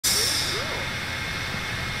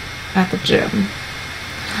at the gym.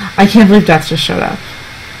 I can't believe Death just showed up.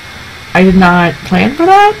 I did not plan for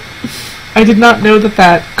that. I did not know that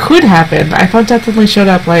that could happen. I thought Death only showed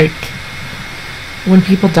up, like, when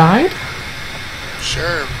people died.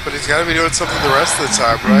 Sure, but he's got to be doing something the rest of the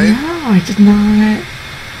time, right? No, I did not.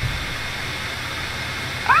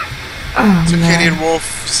 Oh, Zucchini Wolf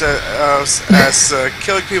asks,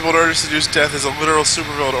 killing people in order to seduce Death is a literal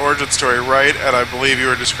supervillain origin story, right? And I believe you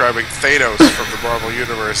were describing Thanos from the Marvel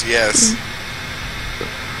Universe, yes.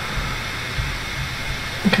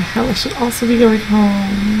 Okay, Hella should also be going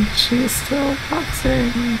home. She is still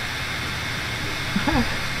boxing. Okay.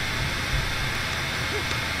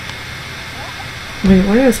 Wait,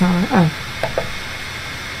 where is Hella? Oh.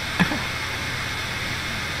 Okay.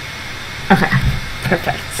 Okay,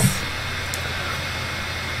 perfect.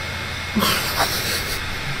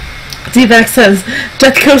 D-Back says,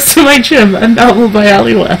 Death Goes to My Gym, a novel by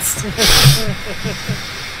Ali West.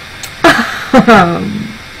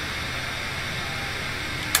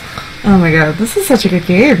 Oh my god, this is such a good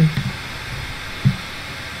game.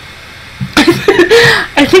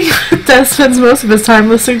 I think Death spends most of his time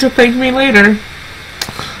listening to Thank Me Later.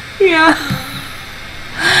 Yeah.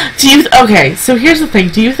 Okay, so here's the thing.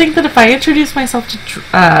 Do you think that if I introduce myself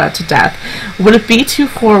to Death, would it be too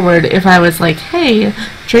forward if I was like, hey,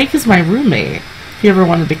 Drake is my roommate, if you ever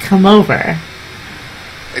wanted to come over?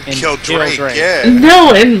 And kill Drake, yeah.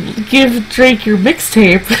 No, and give Drake your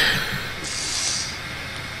mixtape.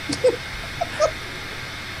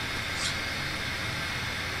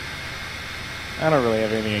 I don't really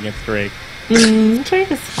have anything against Drake.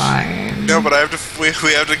 Drake is fine. No, but I have to.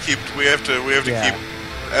 We have to keep keep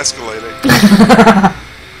escalating.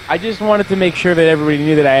 I just wanted to make sure that everybody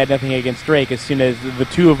knew that I had nothing against Drake. As soon as the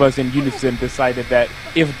two of us in unison decided that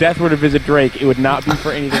if Death were to visit Drake, it would not be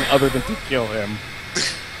for anything other than to kill him.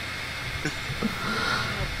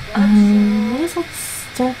 What is all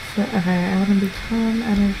stuff that, okay, I want to become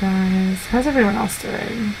energized. How's everyone else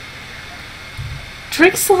doing?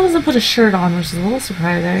 Drake still hasn't put a shirt on, which is a little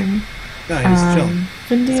surprising. No, he's chilling.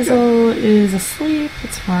 Vin Diesel is asleep.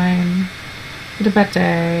 It's fine. Had a bad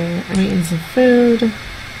day. I'm eating some food.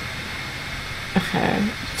 Okay.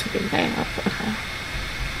 Taking a nap. Okay.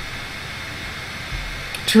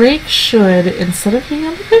 Drake should, instead of being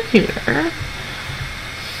on the computer,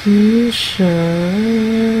 he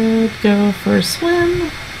should go for a swim.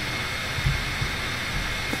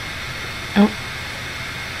 Oh.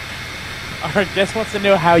 Alright, Jess wants to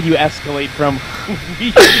know how you escalate from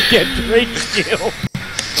we should get Drake killed.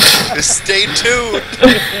 Just stay tuned.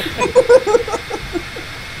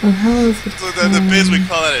 Well, how is it? So the biz, we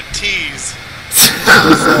call that a tease.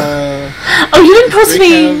 Oh, you didn't post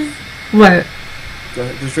me. What?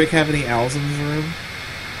 Does Drake have any owls in his room?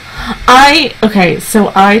 Okay,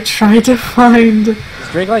 so I tried to find... Does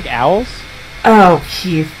Drake like owls? Oh,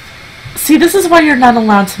 Keith. See, this is why you're not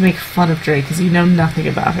allowed to make fun of Drake, because you know nothing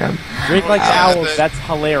about him. Drake likes owls, that's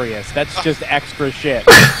hilarious. That's just extra shit.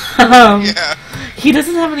 Yeah. He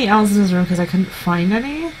doesn't have any owls in his room because I couldn't find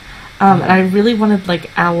any. And I really wanted,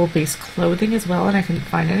 like, owl-based clothing as well, and I couldn't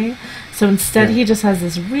find any. So instead he just has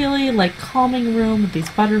this really, like, calming room with these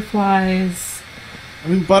butterflies. I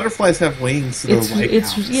mean, butterflies have wings, so they're like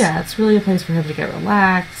owls. Yeah, it's really a place for him to get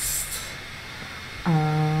relaxed.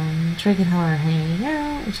 Drake and Hella are hanging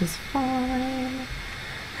out, which is fine.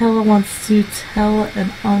 Hella wants to tell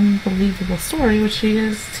an unbelievable story, which she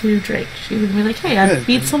is to Drake. She's gonna be like, hey, I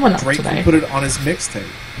beat someone up Drake today. can put it on his mixtape.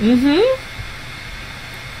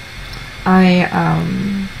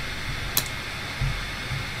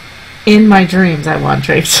 In my dreams, I want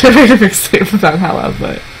Drake to write a mixtape about Hella,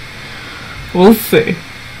 but we'll see.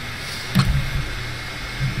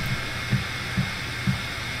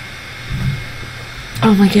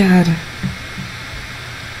 Oh my god.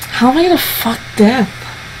 How am I gonna fuck Death?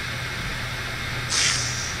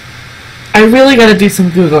 I really gotta do some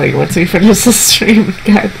Googling once we finish the stream,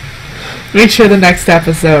 God. Make sure the next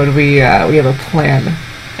episode we have a plan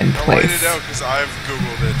in place. I want you to know, because I've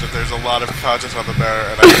Googled it, that there's a lot of content on the matter,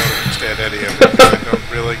 and I don't understand any of it. I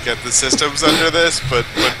don't really get the systems under this, but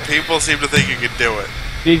people seem to think you can do it.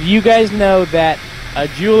 Did you guys know that a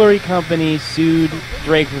jewelry company sued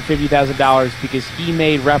Drake for $50,000 because he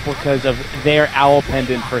made replicas of their owl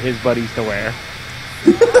pendant for his buddies to wear?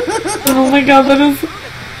 Oh my god, that is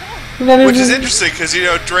Which is interesting, because, you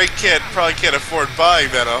know, Drake probably can't afford buying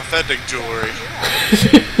that authentic jewelry.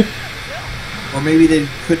 Or maybe they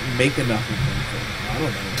couldn't make enough of them. I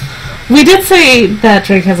don't know. We did say that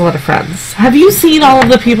Drake has a lot of friends. Have you seen all of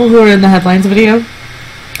the people who are in the headlines video?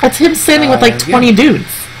 That's him standing with like 20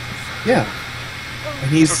 dudes. Yeah. And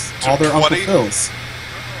he's all their Uncle Phils.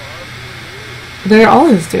 They're all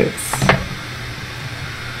his dukes.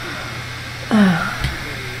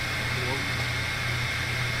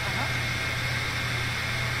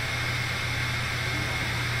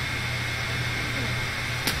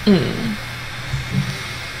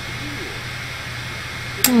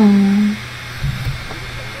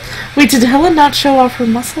 Wait, did Helen not show off her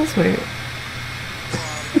muscles? Wait.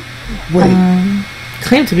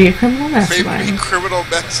 Claimed to be a criminal mastermind. Maybe criminal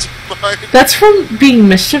mastermind. That's from being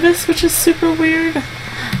mischievous, which is super weird.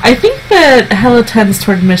 I think that Hella tends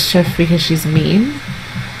toward mischief because she's mean.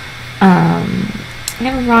 I'm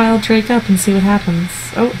gonna rile Drake up and see what happens.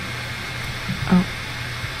 Oh,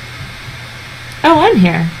 I'm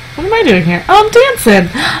here. What am I doing here? Oh, I'm dancing!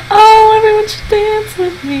 Oh, everyone should dance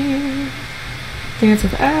with me. Dance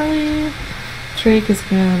with Allie. Drake is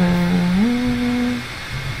gonna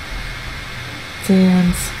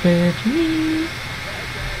dance with me.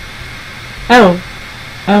 Oh,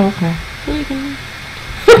 okay. We can.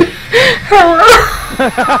 Hello.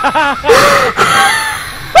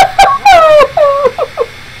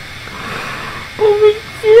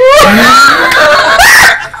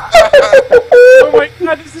 Oh my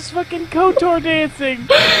god, this is fucking KOTOR dancing!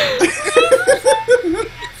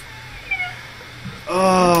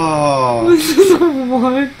 Oh. This is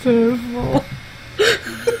wonderful.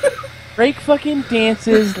 Drake fucking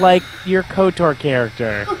dances like your KOTOR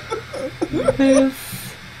character.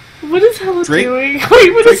 What is Hella Drake- doing?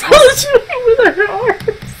 Wait, what is Hella doing with her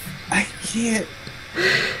arms? I can't.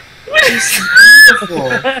 It's beautiful.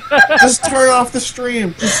 Just turn off the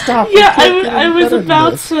stream. Just stop. Yeah, You can't get I any was better than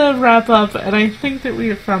about this. to wrap up, and I think that we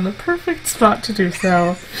have found the perfect spot to do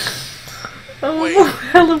so. Oh, Wait.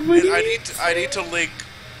 Hella, what do you... I need to link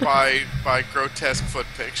my grotesque foot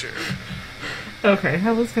picture. Okay,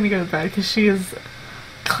 Hella's gonna go to bed because she has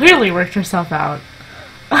clearly worked herself out.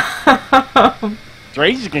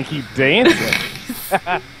 Drake's just gonna keep dancing.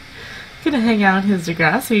 Gonna hang out in his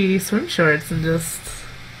Degrassi swim shorts and just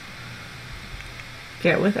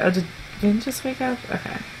get with. Oh, did Vin just wake up?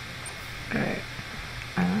 Okay. Alright.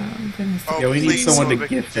 Vin has to... Yeah, we need please, someone to someone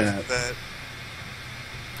get that. that.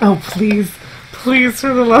 Oh, please. Please,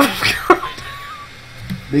 for the love of God.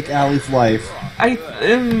 Make Allie's life. I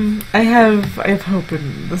have hope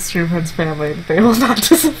in the StreamFriends family that they will not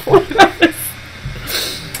disappoint us.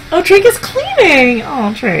 Oh, Drake is cleaning!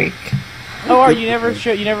 Oh, Drake. Oh, you never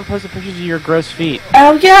posted pictures of your gross feet.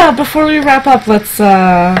 Oh, yeah, before we wrap up, let's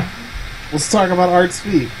talk about Art's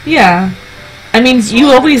feet. yeah. I mean,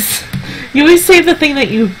 you always save the thing that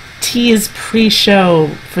you tease pre-show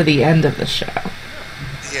for the end of the show.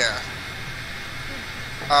 Yeah.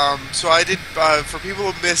 So I did, for people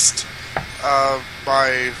who missed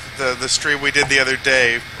the stream we did the other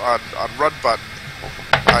day on Run Button,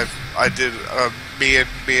 I did, me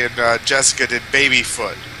and Jessica did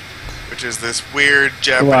Babyfoot, which is this weird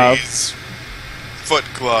Japanese foot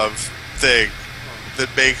glove thing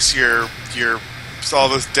that makes your all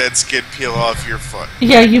this dead skin peel off your foot.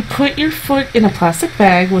 Yeah, you put your foot in a plastic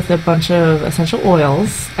bag with a bunch of essential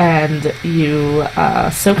oils, and you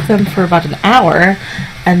soak them for about an hour,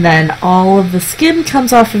 and then all of the skin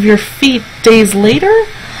comes off of your feet days later,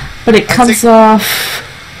 but it comes off...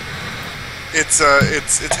 It's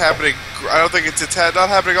happening. I don't think it's not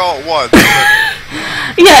happening all at once.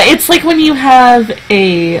 Yeah, it's like when you have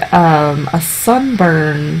a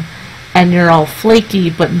sunburn and you're all flaky,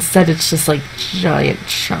 but instead it's just like giant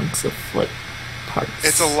chunks of foot parts.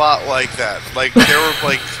 It's a lot like that. Like there were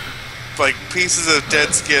like pieces of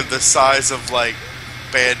dead skin the size of like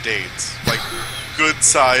Band-Aids, like good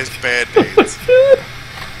sized Band-Aids.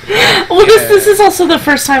 Well, this is also the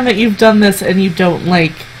first time that you've done this, and you don't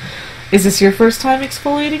like. Is this your first time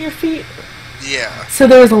exfoliating your feet? Yeah. So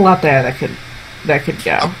there was a lot there that could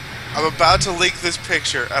go. I'm about to link this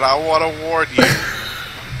picture, and I want to warn you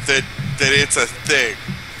that it's a thing.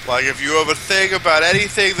 Like, if you have a thing about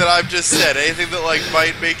anything that I've just said, anything that like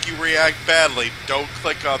might make you react badly, don't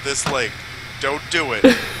click on this link. Don't do it.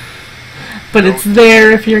 But it's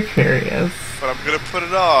there if you're curious. But I'm gonna put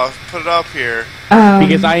it up here.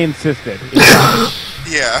 Because I insisted.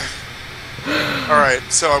 Yeah. Alright,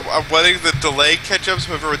 so I'm letting the delay catch up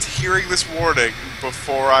so everyone's hearing this warning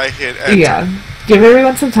before I hit enter. Yeah. Give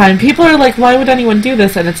everyone some time. People are like, why would anyone do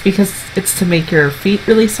this? And it's because it's to make your feet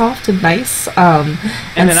really soft and nice. And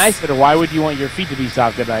then I said, why would you want your feet to be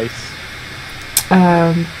soft and nice?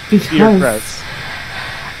 Because... You're gross.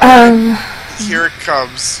 Here it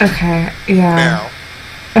comes. Okay, yeah. Now.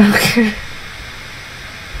 Okay.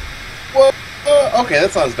 Well, okay,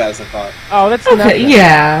 that's not as bad as I thought. Oh, that's Okay, nothing.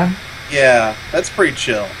 yeah. Yeah, that's pretty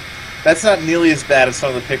chill. That's not nearly as bad as some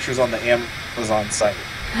of the pictures on the Amazon site.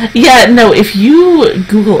 Yeah, no, if you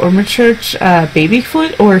Google Ormachurch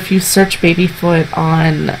Babyfoot, or if you search Babyfoot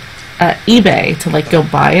on eBay to like go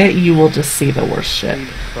buy it, you will just see the worst shit.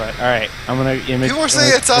 But alright, I'm gonna image. People are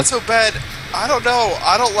saying it's not so bad. I don't know.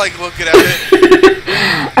 I don't like looking at it.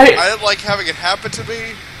 I don't like having it happen to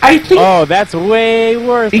me. I think. Oh, that's way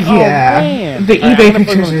worse. Yeah, oh, man. the Alright, eBay I'm gonna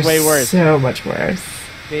put pictures one are way worse. so much worse.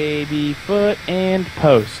 Babyfoot and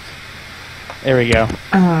post. There we go.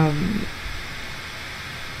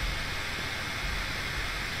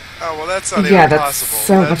 Oh, well, that's not Yeah, even that's possible.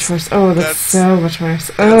 so much worse. Oh, that's so much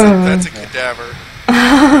worse. Oh. That's a cadaver.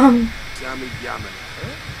 Yummy, yummy.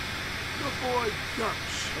 Good boy,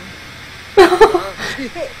 jumps.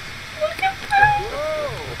 Look at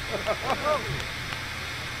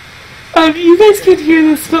that! You guys can't hear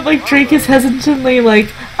this, but like Drake is hesitantly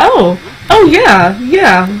like, oh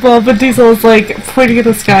yeah. Well, but Diesel is like pointing at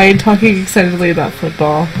the sky and talking excitedly about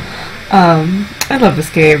football. I love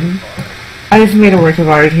this game. I've made a work of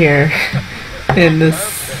art here in this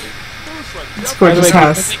gorgeous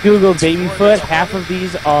house. If you Google babyfoot, half of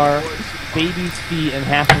these are baby's feet and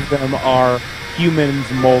half of them are humans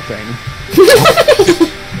molting.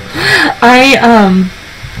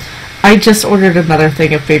 I just ordered another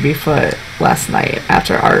thing of Babyfoot last night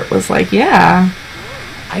after Art was like, yeah.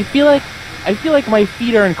 I feel like my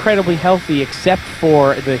feet are incredibly healthy except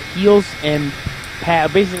for the heels and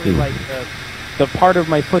basically like the part of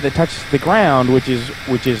my foot that touches the ground, which is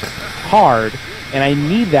hard, and I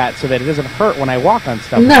need that so that it doesn't hurt when I walk on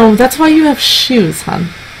stuff. No, that's why you have shoes, hon.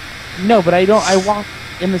 No, but I walk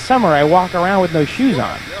in the summer. I walk around with no shoes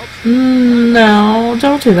on. No,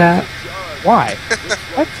 don't do that. Why?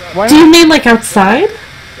 What? Why Do not? you mean like outside?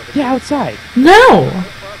 Yeah, outside. No.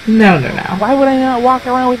 Why would I not walk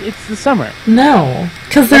around with? It's the summer. No,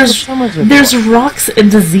 because there's rocks and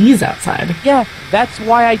disease outside. Yeah, that's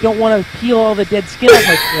why I don't want to peel all the dead skin off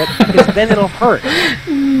my foot, because then it'll hurt.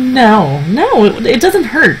 No, it doesn't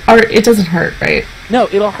hurt. Or it doesn't hurt, right? No,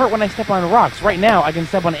 it'll hurt when I step on rocks. Right now, I can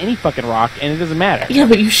step on any fucking rock, and it doesn't matter. Yeah,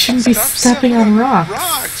 but you shouldn't be Stop stepping on rocks.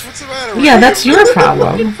 Rocks? What's the matter? Yeah, that's your I'm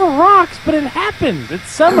problem. looking for rocks, but it happens. It's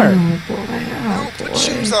summer. Oh boy, No, put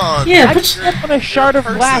shoes on. Yeah, I but step on a shard of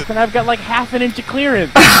glass, and I've got like half an inch of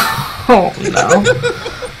clearance. oh no.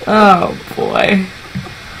 Oh boy.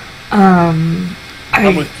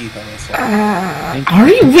 I'm with Keith on this one. Are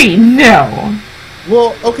you? Wait, no.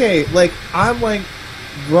 Well, okay, like, I'm, like,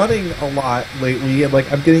 running a lot lately, and,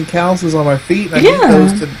 like, I'm getting calluses on my feet, and I need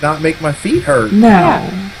those to not make my feet hurt. No.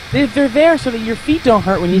 Yeah. They're there so that your feet don't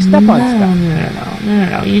hurt when you step on stuff.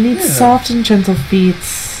 No. You need soft and gentle feet.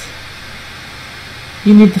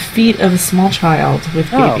 You need the feet of a small child with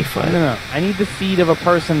baby foot. No. I need the feet of a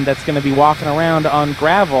person that's going to be walking around on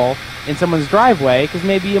gravel in someone's driveway because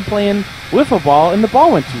maybe I'm playing wiffle ball and the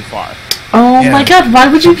ball went too far. Oh my god, why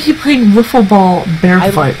would you be playing wiffle ball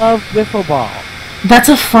barefoot? I love wiffle ball. That's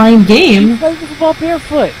a fine game. You play wiffle ball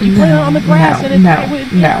barefoot. You play it on the grass and No.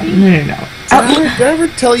 Did I ever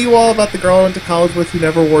tell you all about the girl I went to college with who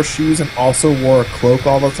never wore shoes and also wore a cloak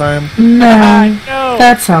all the time? No. No.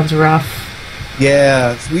 That sounds rough.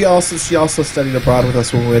 Yeah, she also studied abroad with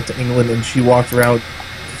us when we went to England, and she walked around with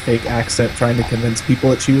a fake accent trying to convince people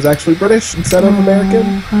that she was actually British instead of American.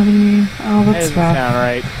 Honey. Oh, That that's doesn't rough. sound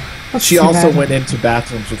right. That's She too also bad. went into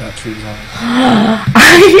bathrooms without shoes on.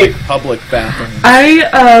 I Public bathrooms.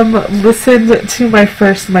 listened to my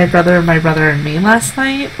brother and me last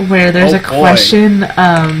night, where there's Oh, a boy. question.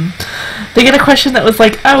 They get a question that was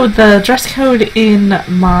like, "Oh, the dress code in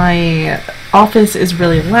my office is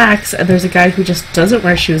really lax, and there's a guy who just doesn't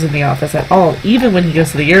wear shoes in the office at all, even when he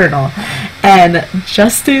goes to the urinal." And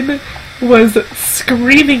Justin was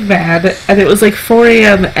screaming mad, and it was like 4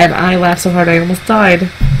 a.m. and I laughed so hard I almost died.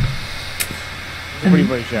 Pretty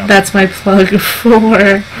funny show. That's my plug for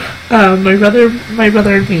my brother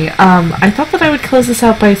and me. I thought that I would close this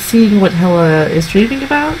out by seeing what Hella is dreaming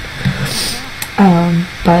about.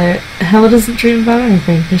 But Hella doesn't dream about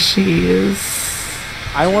anything because she is.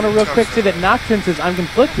 I want to real quick say that Nocturne says I'm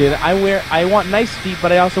conflicted. I want nice feet,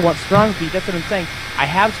 but I also want strong feet. That's what I'm saying. I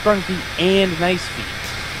have strong feet and nice feet.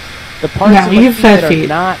 The parts No, of you my have feet fat that feet. are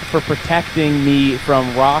not for protecting me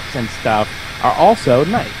from rocks and stuff are also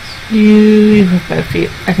nice. You have bad feet.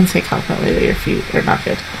 I can say confidently that your feet are not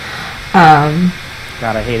good.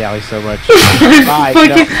 God, I hate Allie so much. I Bye.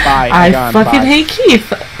 fucking, No, bye. I Gone. fucking Bye. hate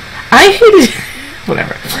Keith. I hate it.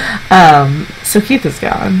 Whatever. So Keith is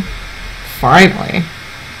gone. Finally.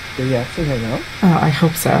 Did he actually hang out? Oh, I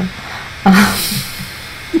hope so.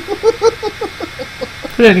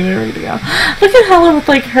 But anyway, we're gonna go. Look at Hella with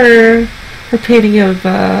like her painting of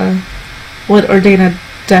what Ordena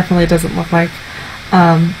definitely doesn't look like.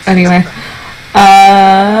 Anyway,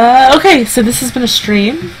 Okay, so this has been a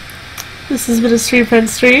stream. This has been a StreamFriends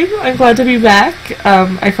stream. I'm glad to be back.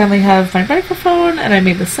 I finally have my microphone, and I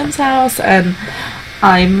made the Sims house, and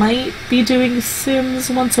I might be doing Sims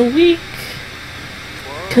once a week,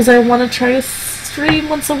 because I want to try to stream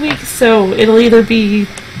once a week, so it'll either be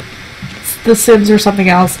The Sims or something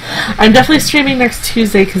else. I'm definitely streaming next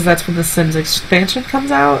Tuesday, because that's when The Sims expansion comes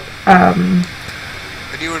out. And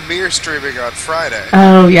you and me are streaming on Friday.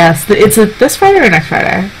 Oh, yes. It's this Friday or next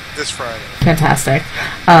Friday? This Friday. Fantastic.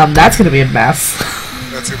 That's going to be a mess.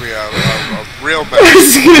 That's going to be a real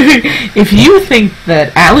mess. If you think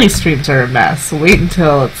that Allie streams are a mess, wait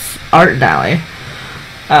until it's Art and Allie.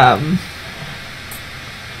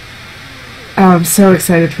 I'm so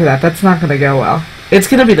excited for that. That's not going to go well. It's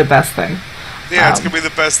going to be the best thing. Yeah, it's going to be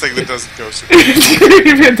the best thing that doesn't go so it's going to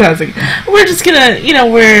be fantastic. We're just going to,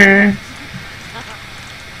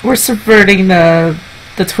 we're subverting the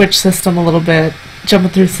Twitch system a little bit,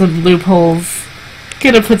 jumping through some loopholes,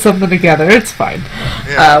 gonna put something together. It's fine.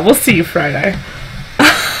 Yeah. We'll see you Friday.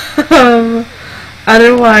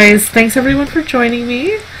 Otherwise, thanks everyone for joining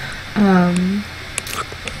me.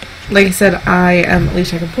 Like I said, I am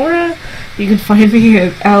Alicia Campora. You can find me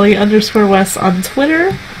at Allie_West on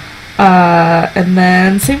Twitter. And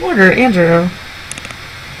then same order, Andrew.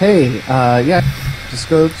 Hey, yeah, just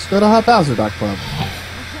go to hotbowser.club.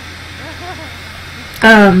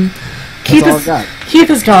 Keith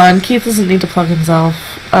is gone. Keith doesn't need to plug himself.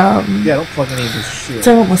 Yeah, don't plug any of this shit.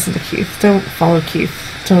 Don't listen to Keith. Don't follow Keith.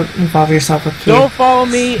 Don't involve yourself with Keith. Don't follow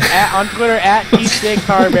me on Twitter at Keith J.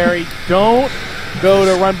 Carberry. Don't go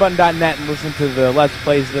to runbutton.net and listen to the Let's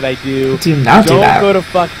Plays that I do. Do not do that. Don't go to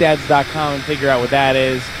fuckdads.com and figure out what that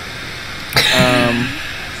is.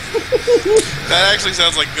 That actually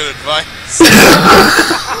sounds like good advice.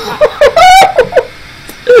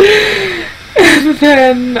 And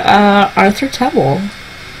then Arthur Tebble.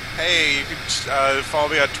 Hey, you can follow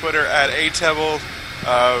me on Twitter at atebble.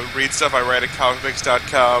 Read stuff I write at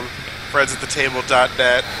comicmix.com,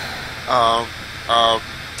 friendsathetable.net.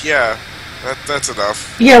 Yeah, that's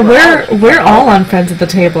enough. Yeah, we're all on Friends at the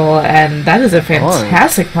Table, and that is a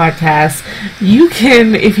fantastic podcast. You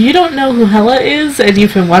can, if you don't know who Hella is, and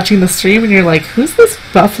you've been watching the stream, and you're like, who's this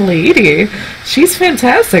buff lady? She's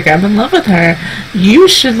fantastic. I'm in love with her. You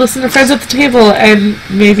should listen to Friends at the Table, and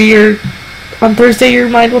maybe on Thursday your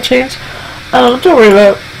mind will change. Don't worry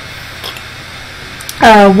about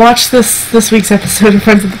it. Watch this week's episode of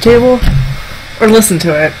Friends at the Table, or listen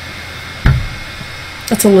to it.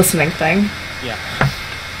 It's a listening thing. Yeah.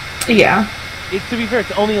 Yeah. To be fair,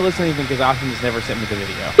 it's only a listening thing because Austin has never sent me the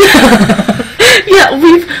video. Yeah,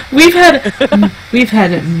 we've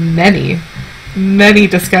had many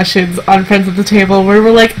discussions on Friends at the Table where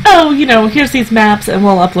we're like, oh, here's these maps, and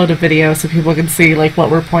we'll upload a video so people can see like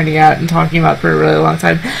what we're pointing at and talking about for a really long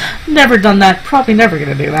time. Never done that. Probably never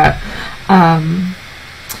gonna do that.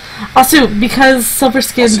 Also, because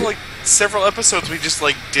Silverskin. Also, like, several episodes we just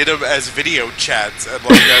did them as video chats, and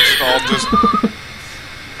that's all just.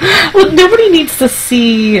 Well, nobody needs to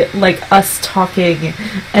see us talking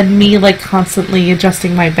and me constantly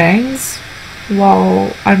adjusting my bangs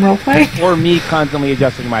while I'm roleplaying. Or me constantly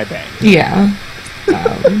adjusting my bangs. Yeah.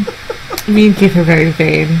 Me and Keith are very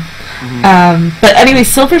vain. Mm-hmm. But anyway,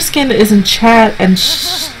 Silverskin is in chat, and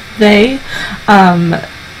they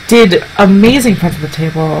did amazing Friends at the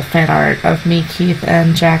Table fan art of me, Keith,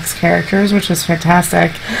 and Jack's characters, which was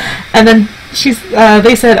fantastic. And then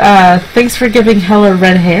they said, thanks for giving Hella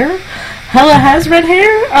red hair. Hella has red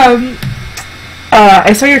hair?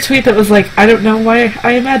 I saw your tweet that was like, I don't know why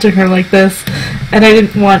I imagine her like this, and I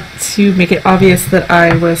didn't want to make it obvious that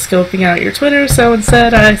I was scoping out your Twitter, so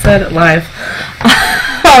instead I said it live.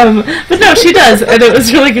 But no, she does, and it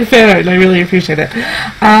was really good fan art, and I really appreciate it.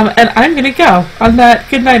 And I'm gonna go on that.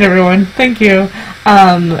 Good night, everyone. Thank you.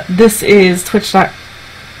 This is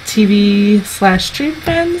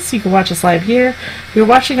twitch.tv/StreamFriends. You can watch us live here. If you're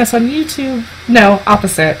watching us on YouTube, no,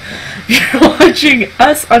 opposite. If you're watching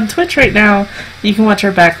us on Twitch right now, you can watch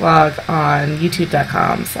our backlog on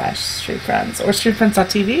youtube.com/StreamFriends or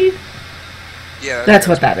StreamFriends.tv. Yeah. That's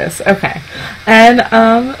what that is. Okay. And,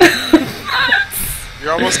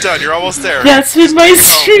 You're almost done. You're almost there. that's been my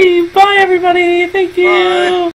stream. Bye, everybody. Thank you. Bye.